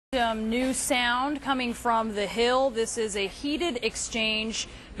New sound coming from the Hill. This is a heated exchange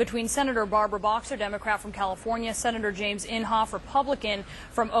between Senator Barbara Boxer, Democrat from California, Senator James Inhofe, Republican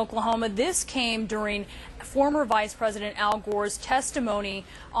from Oklahoma. This came during former Vice President Al Gore's testimony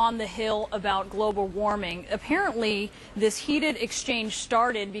on the Hill about global warming. Apparently, this heated exchange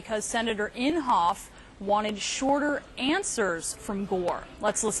started because Senator Inhofe wanted shorter answers from Gore.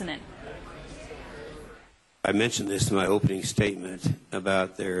 Let's listen in. I mentioned this in my opening statement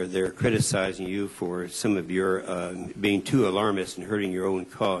about they're criticizing you for some of your being too alarmist and hurting your own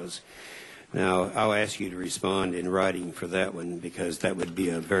cause. Now, I'll ask you to respond in writing for that one because that would be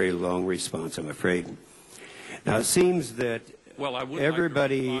a very long response, I'm afraid. Now, it seems that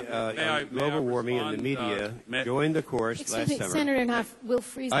everybody on global warming and the media joined the course last summer. Senator Inhofe, we'll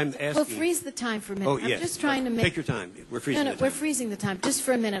freeze the time for a minute. Oh, yes. I'm just trying to make... Take your time. We're freezing the time. We're freezing the time. Just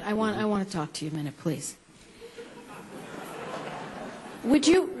for a minute. I want to talk to you a minute, please. Would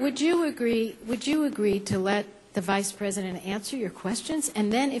you agree to let the Vice President answer your questions,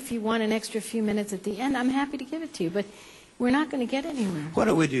 and then if you want an extra few minutes at the end, I'm happy to give it to you, but we're not going to get anywhere. Why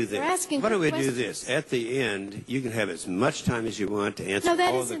don't we do this? We're asking Why don't we questions. do this? At the end, you can have as much time as you want to answer all the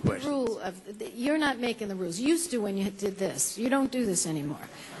questions. No, that isn't the rule. You're not making the rules. You used to when you did this. You don't do this anymore.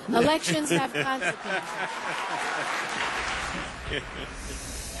 Elections have consequences.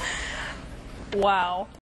 Wow.